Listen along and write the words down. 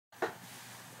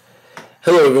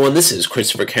Hello everyone, this is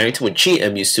Christopher Carrington with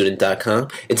GMUstudent.com,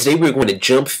 and today we're going to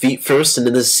jump feet first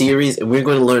into this series and we're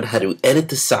going to learn how to edit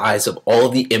the size of all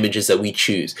of the images that we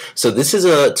choose. So this is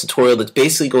a tutorial that's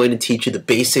basically going to teach you the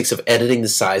basics of editing the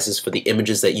sizes for the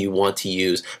images that you want to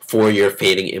use for your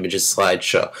fading images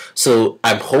slideshow. So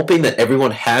I'm hoping that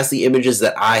everyone has the images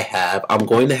that I have. I'm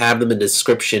going to have them in the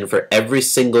description for every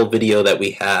single video that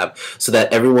we have so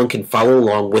that everyone can follow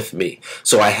along with me.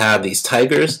 So I have these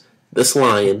tigers, this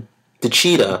lion, the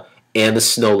cheetah, and the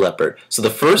snow leopard. So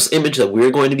the first image that we're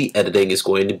going to be editing is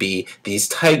going to be these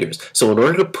tigers. So in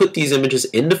order to put these images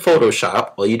into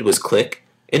Photoshop, all you do is click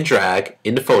and drag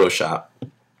into Photoshop.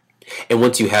 And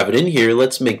once you have it in here,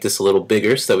 let's make this a little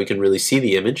bigger so that we can really see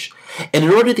the image. And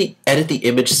in order to edit the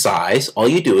image size, all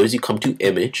you do is you come to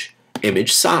Image,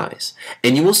 Image Size,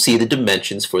 and you will see the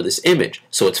dimensions for this image.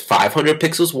 So it's 500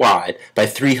 pixels wide by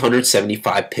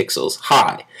 375 pixels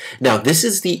high. Now this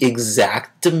is the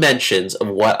exact dimensions of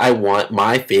what I want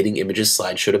my fading images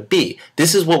slideshow to be.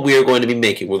 This is what we are going to be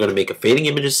making. We're going to make a fading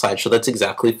images slideshow that's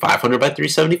exactly 500 by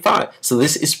 375. So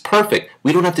this is perfect.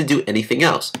 We don't have to do anything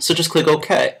else. So just click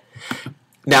OK.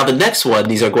 Now the next one,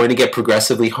 these are going to get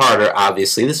progressively harder,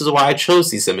 obviously. This is why I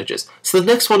chose these images. So the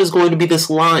next one is going to be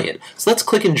this lion. So let's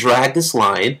click and drag this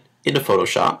lion into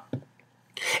Photoshop.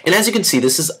 And as you can see,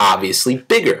 this is obviously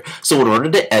bigger. So in order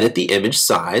to edit the image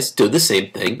size, do the same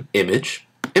thing, Image,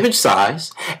 Image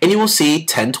Size, and you will see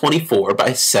 1024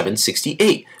 by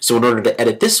 768. So in order to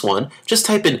edit this one, just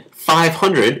type in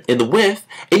 500 in the width,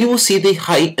 and you will see the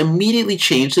height immediately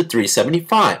change to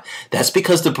 375. That's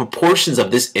because the proportions of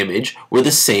this image were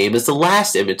the same as the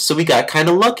last image, so we got kind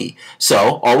of lucky.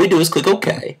 So all we do is click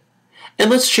OK, and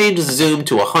let's change the zoom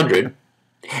to 100,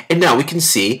 and now we can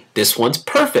see this one's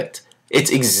perfect.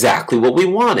 It's exactly what we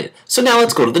wanted. So now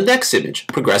let's go to the next image,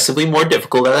 progressively more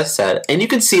difficult as I said, and you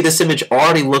can see this image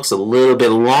already looks a little bit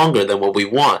longer than what we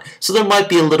want, so there might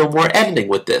be a little more editing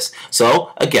with this.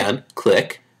 So again,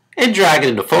 click and drag it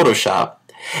into Photoshop,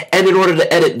 and in order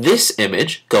to edit this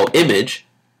image, go Image,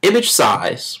 Image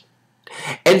Size,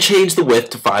 and change the width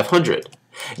to 500.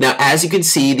 Now as you can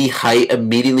see, the height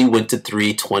immediately went to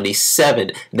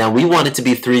 327. Now we want it to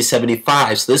be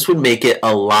 375, so this would make it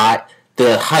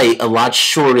the height a lot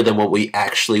shorter than what we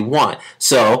actually want.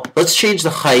 So let's change the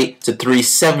height to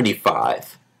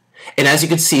 375. And as you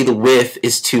can see, the width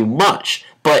is too much.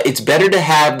 But it's better to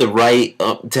have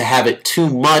to have it too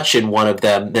much in one of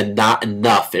them than not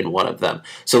enough in one of them.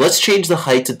 So let's change the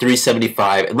height to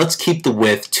 375 and let's keep the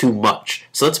width too much.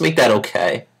 So let's make that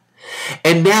okay.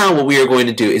 And now what we are going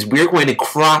to do is we are going to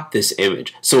crop this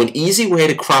image. So an easy way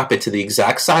to crop it to the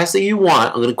exact size that you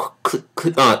want,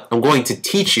 I'm going to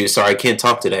teach you, sorry I can't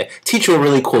talk today, teach you a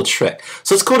really cool trick.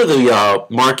 So let's go to the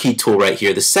marquee tool right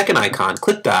here, the second icon,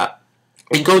 click that,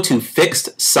 and go to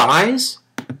Fixed Size,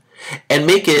 and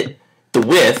make it the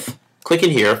width, click in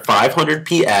here,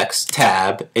 500px,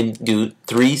 tab, and do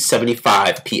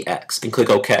 375px, and click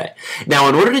OK. Now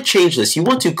in order to change this, you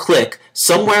want to click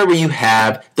somewhere where you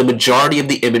have the majority of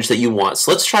the image that you want.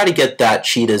 So let's try to get that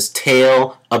cheetah's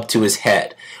tail up to his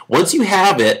head. Once you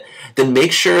have it, then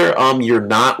make sure you're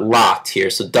not locked here.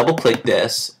 So double click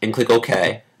this and click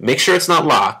OK. Make sure it's not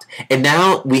locked. And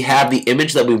now we have the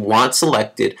image that we want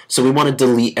selected, so we want to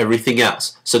delete everything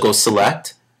else. So go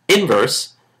Select,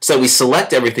 Inverse, so we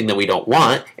select everything that we don't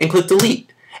want, and click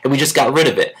Delete. And we just got rid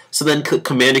of it. So then click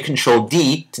Command and Control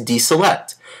D to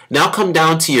deselect. Now come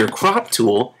down to your crop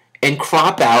tool and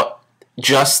crop out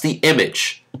just the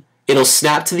image. It'll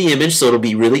snap to the image, so it'll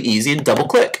be really easy, and double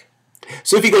click.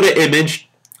 So if you go to Image,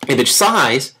 Image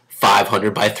Size,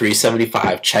 500 by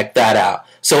 375, check that out.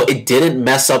 So it didn't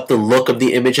mess up the look of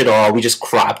the image at all. We just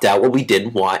cropped out what we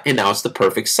didn't want, and now it's the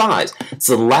perfect size.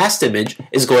 So the last image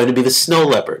is going to be the snow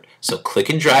leopard. So click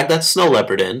and drag that snow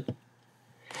leopard in,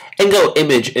 and go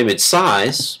Image, Image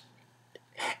Size,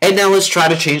 and now let's try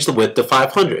to change the width to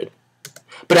 500.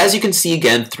 But as you can see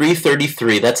again,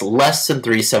 333, that's less than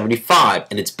 375,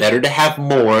 and it's better to have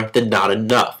more than not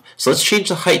enough. So let's change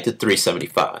the height to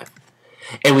 375.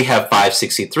 And we have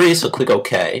 563, so click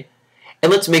OK.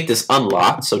 And let's make this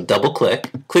unlocked, so double click,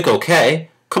 click OK,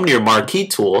 come to your marquee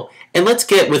tool, and let's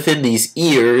get within these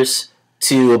ears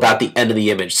to about the end of the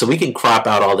image. So we can crop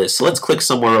out all this. So let's click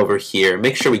somewhere over here,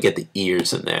 make sure we get the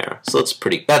ears in there. So that's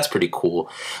pretty cool.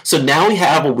 So now we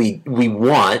have what we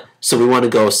want, so we want to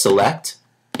go Select,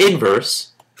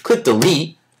 Inverse, click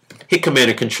Delete, hit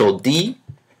Command and Control D,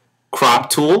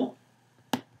 Crop tool,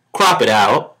 crop it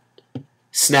out,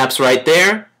 snaps right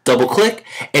there, Double click,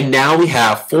 and now we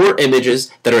have 4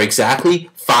 images that are exactly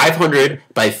 500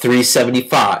 by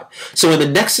 375. So in the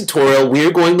next tutorial,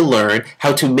 we're going to learn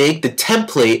how to make the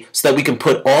template so that we can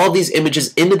put all these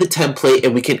images into the template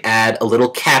and we can add a little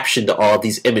caption to all of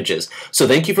these images. So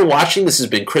thank you for watching. This has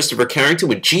been Christopher Carrington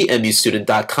with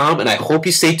GMUstudent.com, and I hope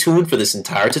you stay tuned for this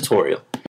entire tutorial.